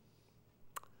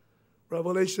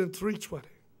 Revelation 3:20.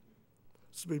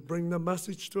 as we bring the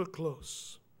message to a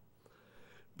close.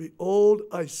 Behold,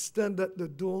 I stand at the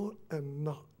door and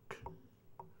knock.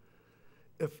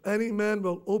 If any man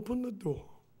will open the door,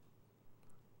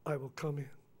 I will come in.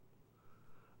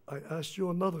 I ask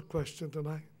you another question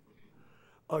tonight.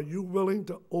 Are you willing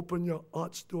to open your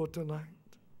heart's door tonight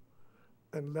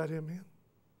and let him in?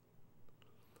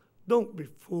 Don't be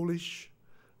foolish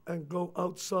and go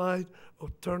outside or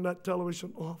turn that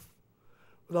television off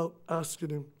without asking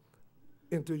him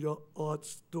into your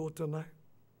heart's door tonight.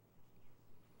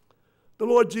 The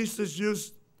Lord Jesus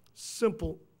used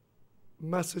simple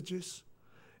messages.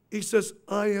 He says,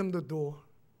 I am the door.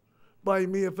 By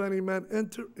me, if any man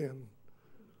enter in,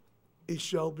 he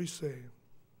shall be saved.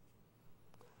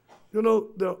 You know,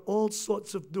 there are all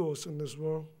sorts of doors in this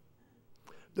world.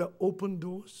 There are open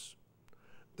doors.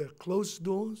 There are closed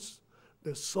doors.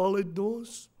 There are solid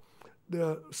doors. There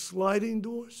are sliding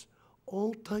doors.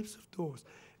 All types of doors.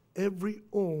 Every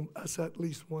home has at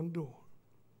least one door.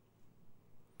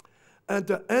 And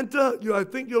to enter, I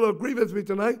think you'll agree with me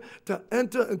tonight, to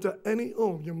enter into any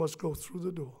home, you must go through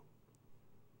the door.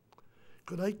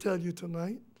 Could I tell you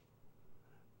tonight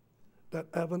that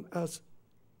heaven has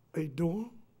a door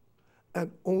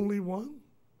and only one?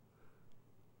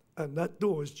 And that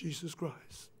door is Jesus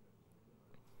Christ.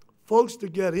 Folks, to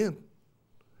get in,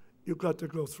 you've got to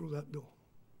go through that door.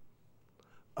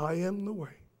 I am the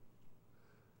way.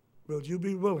 Will you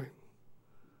be willing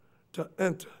to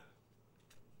enter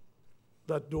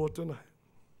that door tonight?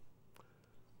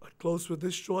 I close with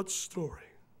this short story.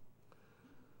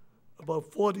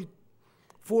 About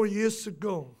 44 years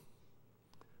ago,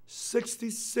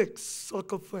 66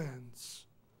 soccer fans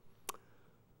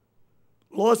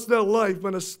lost their life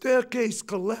when a staircase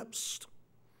collapsed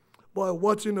while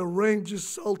watching a Rangers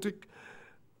Celtic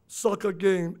soccer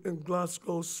game in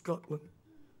Glasgow, Scotland.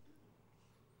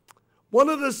 One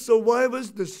of the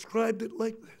survivors described it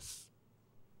like this.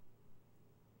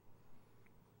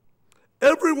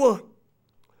 Everyone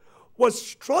was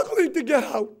struggling to get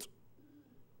out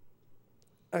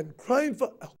and crying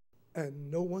for help,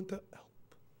 and no one to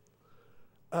help.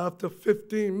 After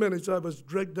 15 minutes, I was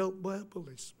dragged out by a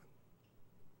policeman.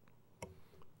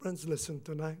 Friends, listen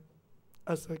tonight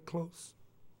as I close.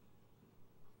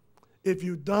 If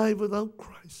you die without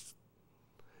Christ,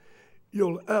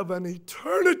 you'll have an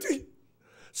eternity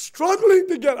struggling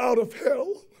to get out of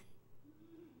hell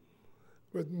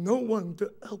with no one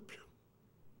to help you,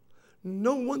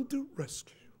 no one to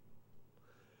rescue you.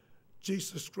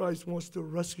 Jesus Christ wants to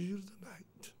rescue you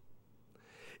tonight.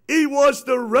 He wants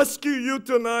to rescue you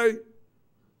tonight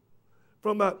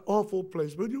from that awful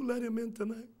place. Will you let him in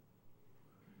tonight?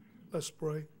 Let's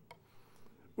pray.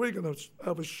 We're going to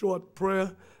have a short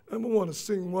prayer, and we want to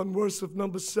sing one verse of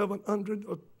number 700.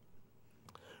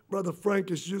 Brother Frank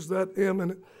has used that hymn,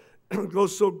 and it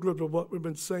goes so good with what we've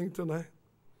been saying tonight.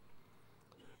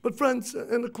 But friends,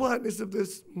 in the quietness of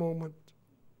this moment,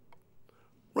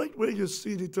 right where you're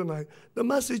seated tonight, the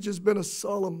message has been a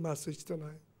solemn message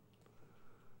tonight.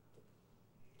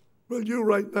 Will you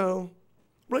right now,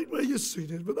 right where you're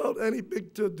seated, without any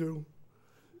big to-do,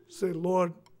 say,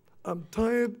 Lord, I'm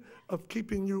tired of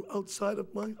keeping you outside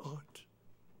of my heart.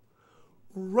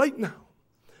 Right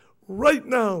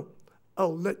now,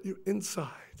 I'll let you inside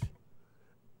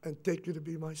and take you to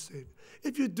be my Savior.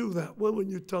 If you do that, what would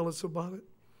you tell us about it?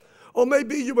 Or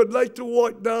maybe you would like to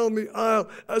walk down the aisle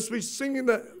as we sing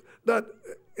that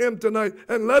hymn tonight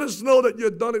and let us know that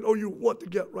you've done it or you want to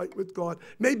get right with God.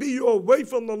 Maybe you're away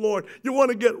from the Lord. You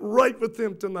want to get right with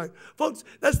him tonight. Folks,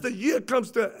 as the year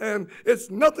comes to an end, it's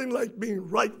nothing like being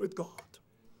right with God.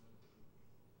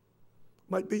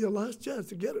 Might be your last chance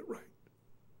to get it right.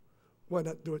 Why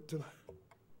not do it tonight?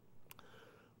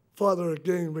 Father,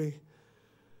 again, we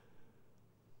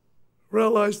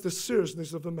realize the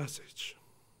seriousness of the message.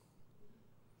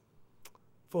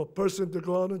 For a person to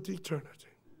go out into eternity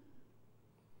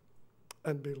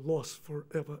and be lost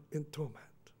forever in torment.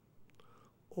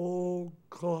 Oh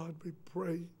God, we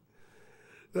pray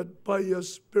that by your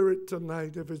Spirit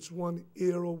tonight, if it's one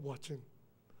ear or watching,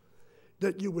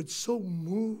 that you would so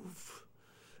move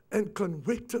and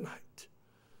convict tonight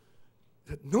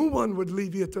that no one would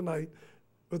leave here tonight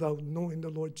without knowing the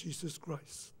Lord Jesus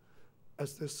Christ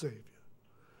as their Savior.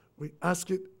 We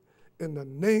ask it in the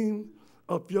name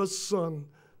of your Son,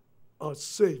 our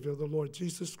Savior, the Lord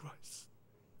Jesus Christ.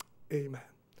 Amen.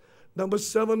 Number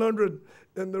 700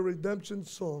 in the redemption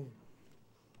song.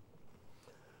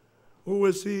 Who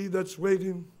is he that's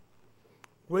waiting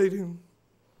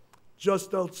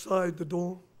just outside the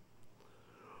door?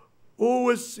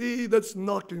 Who is he that's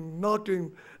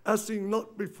knocking as he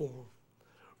knocked before?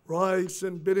 Rise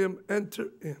and bid him enter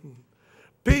in.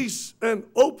 peace and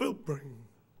hope will bring.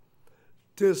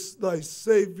 'Tis thy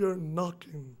Savior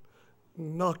knocking,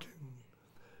 knocking.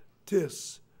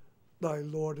 'Tis thy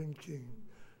Lord and King.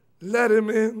 Let him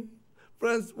in.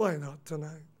 Friends, why not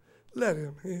tonight? Let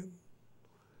him in.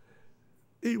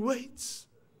 He waits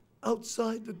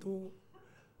outside the door.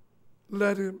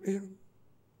 Let him in.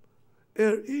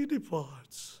 Ere he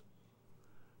departs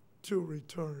to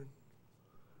return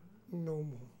no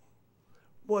more.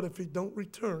 What if he don't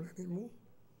return anymore?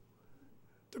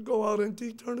 To go out into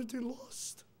eternity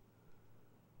lost.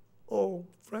 Oh,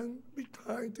 friend, be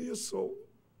kind to your soul.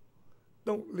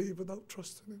 Don't leave without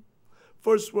trusting him.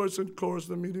 First verse and chorus,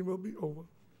 the meeting will be over.